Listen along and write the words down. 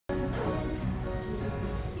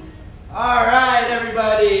All right,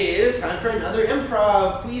 everybody, it is time for another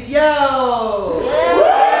improv. Please yell! Yeah!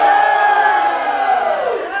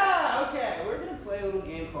 Okay, we're gonna play a little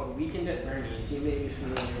game called Weeknd at Bernie's. You may be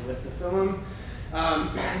familiar with the film.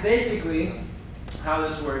 Basically, how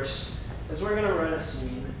this works is we're gonna run a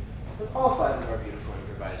scene with all 5 of our beautiful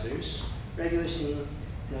improvisers. Regular scene,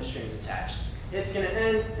 no strings attached. It's gonna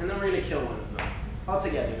end, and then we're gonna kill one of them. All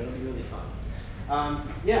together, it'll be really fun.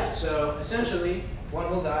 Yeah, so essentially, one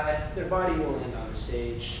will die, their body will land on the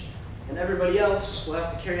stage, and everybody else will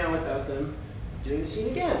have to carry on without them, doing the scene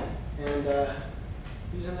again, and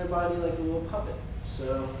using their body like a little puppet.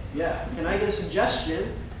 So, yeah, can I get a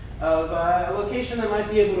suggestion of a location that might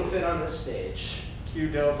be able to fit on this stage?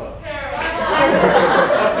 Qdoba.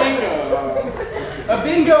 A bingo. A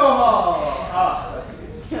bingo hall. Oh, that's a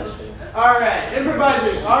good suggestion. All right,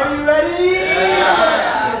 improvisers, are you ready?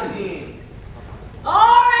 Yeah. Let's see a scene.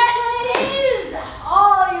 All right, ladies,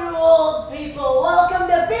 all you old people, welcome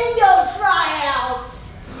to bingo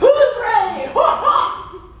tryouts. Who's ready?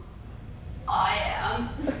 I am.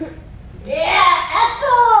 Yeah,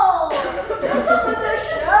 Ethel. Thanks for the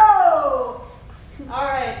show. All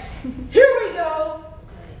right, here we go.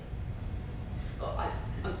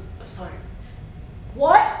 I'm sorry.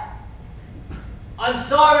 What? I'm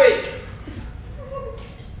sorry.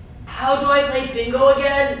 How do I play bingo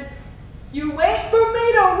again? You wait for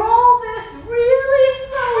me to roll this really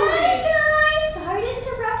slowly. Hi guys, sorry to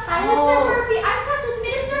interrupt. Hi, Mr. Murphy. I just have to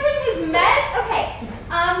administer him his meds. Okay.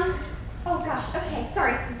 Oh gosh. Okay.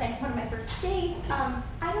 Sorry. It's been one of my first days. I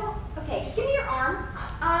don't. Okay. Just give me your arm.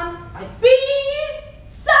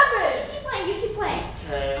 B7. Keep playing. You keep playing.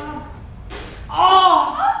 Okay.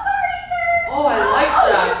 Oh, sorry, sir. Oh, I like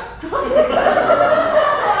that.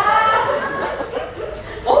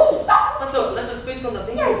 Oh, that's a space on the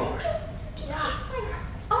bingo Yeah. bar. Just keep playing.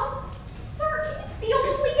 Sir, can you feel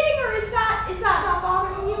the bleeding, or is that not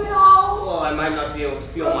bothering you at all? Well, I might not be able to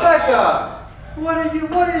feel my. Rebecca!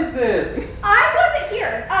 What is this? I wasn't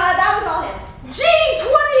here. That was all him.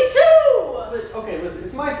 G22. Okay, listen,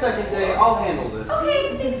 it's my second day. I'll handle this.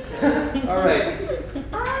 Okay, thanks. Alright.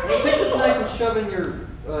 Well, take this knife and shove in your,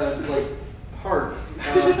 heart. Wait,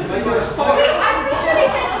 I'm pretty sure they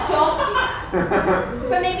said don't do that.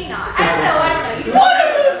 But maybe not. I don't know. You What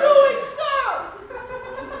are you doing, sir?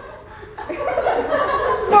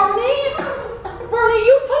 Bernie,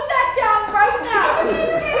 you put that down right now.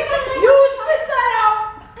 It's okay. You spit that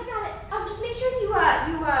out. I got it. Just make sure you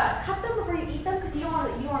cut them before you eat them, because you don't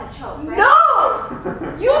want to choke, right? No!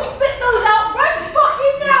 You spit those out right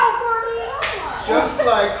fucking now, Bernie. Just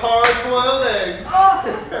like hard-boiled eggs.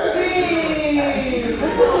 Scene!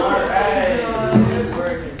 Alright, good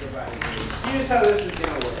work, improvisers. Here's how this is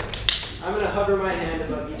going to work. I'm going to hover my hand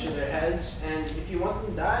above each of their heads, and if you want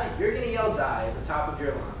them to die, you're going to yell die at the top of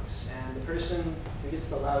your lungs, and the person who gets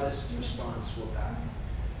the loudest response will die.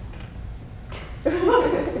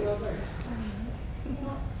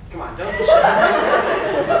 Come on, don't be shy.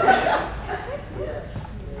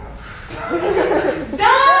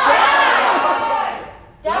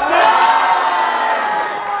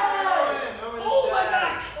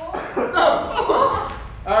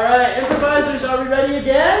 Alright, improvisers, are we ready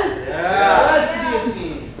again? Yeah. Let's see a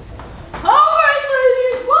scene. Alright,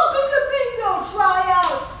 ladies, welcome to bingo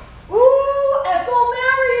tryouts. Ooh, Ethel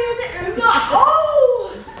Marion in the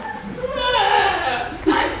house.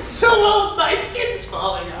 I'm so old, my skin's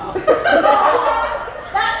falling off.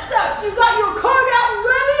 That sucks. You got your card out and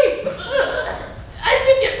ready? I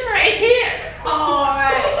think it's right here.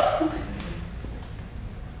 Alright.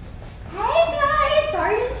 Hey guys,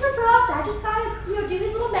 sorry to interrupt. I just gotta, do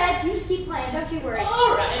his little meds. You just keep playing. Don't you worry.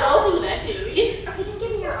 All right, I'll do that, Dewey. Okay, just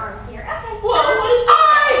give me your arm here. Okay. Whoa, what is this?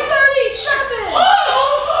 I-37.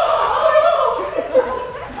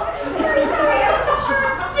 Sorry, I wasn't sure.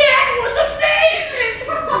 That was amazing.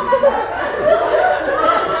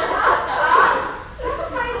 That's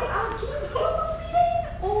fine. Can you feel the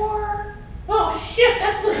bleeding, or? Oh shit,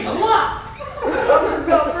 that's bleeding a lot.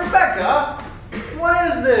 Well, Rebecca! What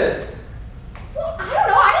is this? Well, I don't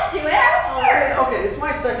know. I didn't do it. I was here. Okay, it's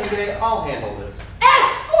my second day. I'll handle this.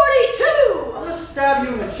 S42. I'm gonna stab you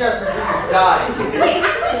in the chest until you die. Wait, I'm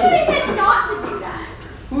pretty sure they said not to do that.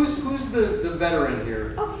 Who's the veteran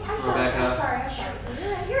here? Okay, I'm sorry. Rebecca. I'm sorry.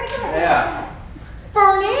 You're right. Go ahead. Yeah.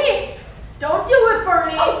 Bernie, don't do it,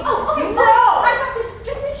 Bernie. Oh, okay. No. I got this.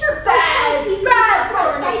 Just make sure Bad, Bernie.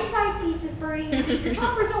 bite-sized pieces, Bernie. Your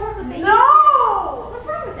choppers don't work with babies. No. What's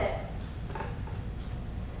wrong with it?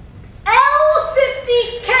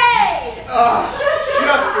 L50K.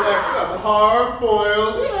 Just like some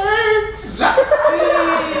hard-boiled eggs.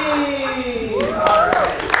 Scene!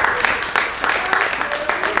 Alright.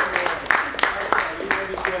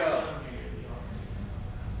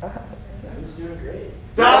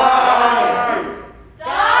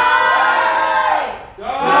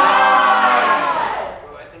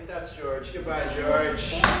 That's George. Goodbye,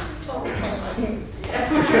 George. Alright,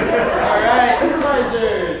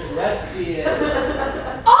 improvisers. Let's see it.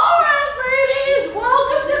 Alright, ladies,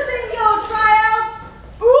 welcome to bingo tryouts.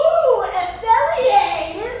 Ooh,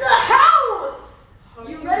 Atelier in the house.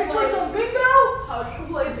 You ready for some bingo? How do you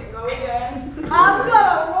play bingo again? I'm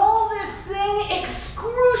gonna roll this thing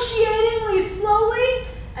excruciatingly slowly,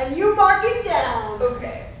 and you mark it down.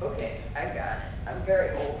 Okay, I got it. I'm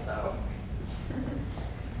very old though.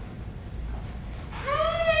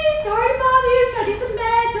 Hey, sorry to bother you. Should I do some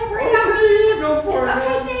meds? Don't worry about me. Go for it.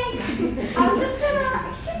 Okay, thanks. I'm just gonna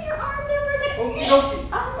extend your arm there for a second. Okey-dokey.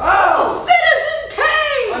 Oh, Citizen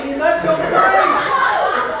Kane! I mean, that's so great!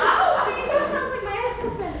 That sounds like my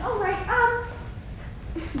ex-husband. All right,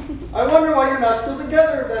 I wonder why you're not still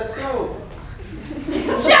together if that's so.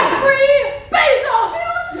 Jeffrey Bezos!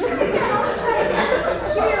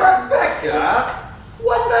 Rebecca!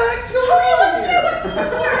 What the heck's going on here?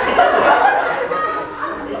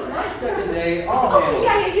 It's my second day. Oh, Okay,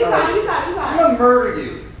 yeah, you got it. I'm gonna murder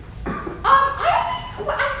you. I don't think,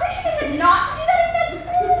 I'm pretty sure they said not to do that in med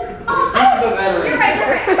school. He's the veteran. You're right.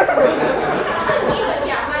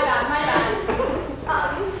 Yeah, my bad.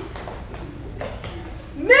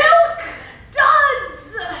 Milk Duds!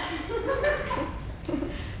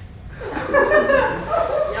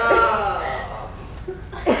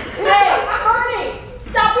 Hey, Mourning,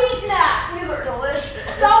 stop eating that! These are delicious.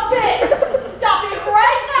 Stop it! Stop it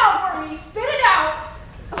right now for me! Spit it out!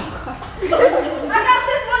 I got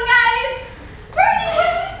this one, guys. Bernie, what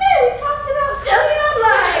did we say? We talked about Just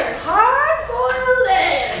like hard-boiled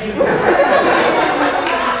eggs!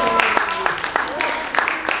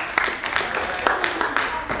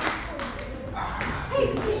 Hey,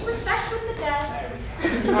 respect with the dead.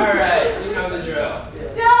 Alright, you know the drill.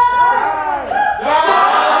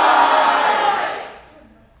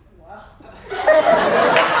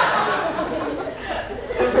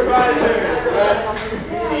 Improvisers, let's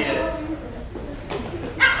see it.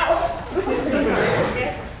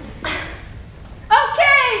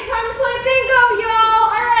 Okay, time to play bingo, y'all.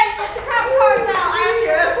 All right, get your crap cards out.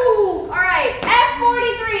 All right,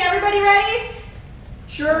 F43. Everybody ready?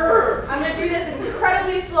 Sure. I'm gonna do this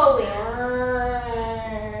incredibly slowly. All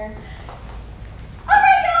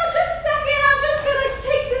right, y'all. Just a second. I'm just gonna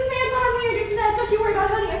take this man's arm here and do some meds. Don't you worry about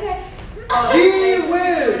honey, okay? Gee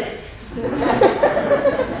whiz!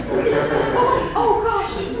 Oh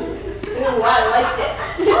gosh. Ooh, I liked it.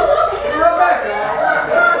 Rebecca!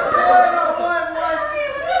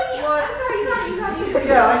 I'm sorry, you got it.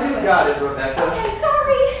 Yeah, I do got it, Rebecca. Okay,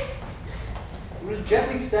 sorry. I'm gonna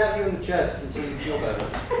gently stab you in the chest until you feel better.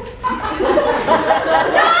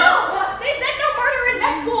 No! They said no murder in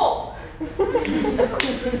med school.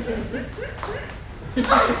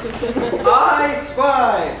 I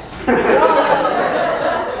spy!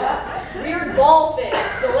 Weird ball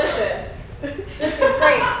things, delicious. This is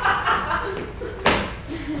great.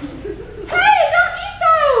 Hey, don't eat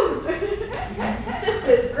those! This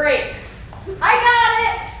is great. I got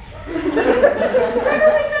it! Remember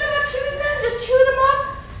we said about chewing them? Just chew them up?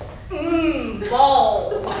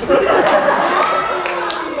 Balls.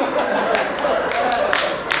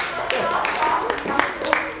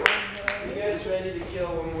 You guys ready to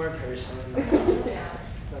kill one more person? Yeah.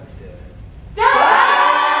 Let's do it.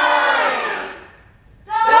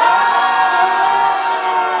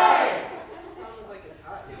 Sounded like it's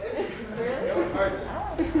hot. You guys are going hard now.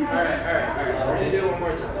 Alright. We're gonna do it one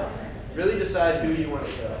more time. Really decide who you want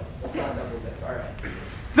to kill. Let's not double dip. Alright.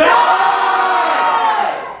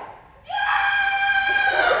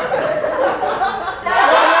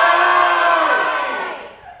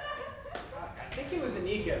 I think it was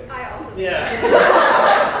Anika. I also Yeah.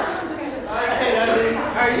 Alright, Evan,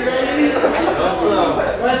 are you ready? What's up?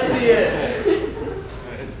 Let's see it.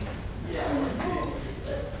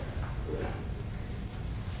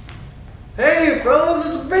 Hey, fellas,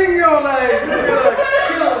 it's bingo night! We're gonna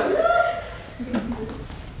kill it!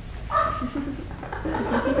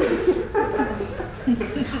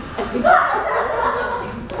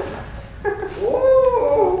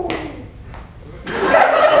 Whoa!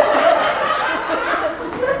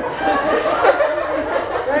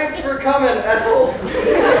 Thanks for coming, Ethel.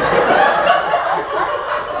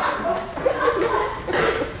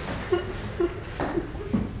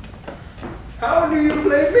 How do you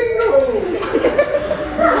play bingo?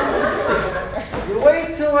 You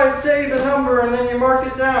wait till I say the number and then you mark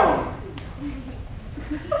it down.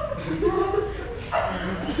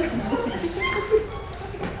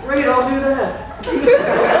 Great, I'll do that.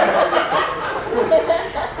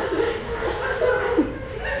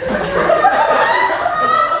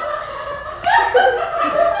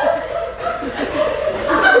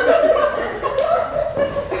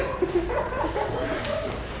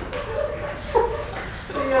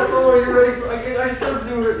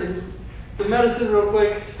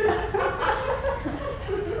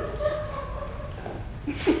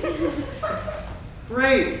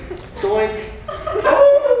 Great. Doink.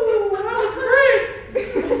 Oh, that was great.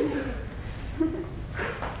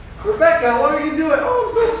 Rebecca, what are you doing? Oh,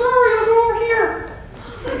 I'm so sorry. I'll go over here.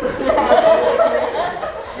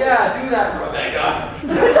 Yeah, do that, Rebecca.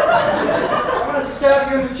 I'm gonna stab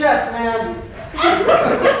you in the chest, man.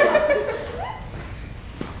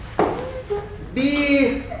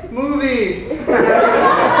 B movie.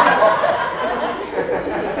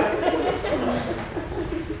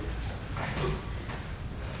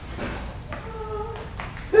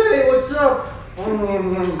 Hey, what's up? I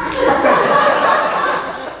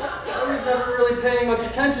was never really paying much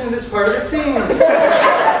attention to this part of the scene.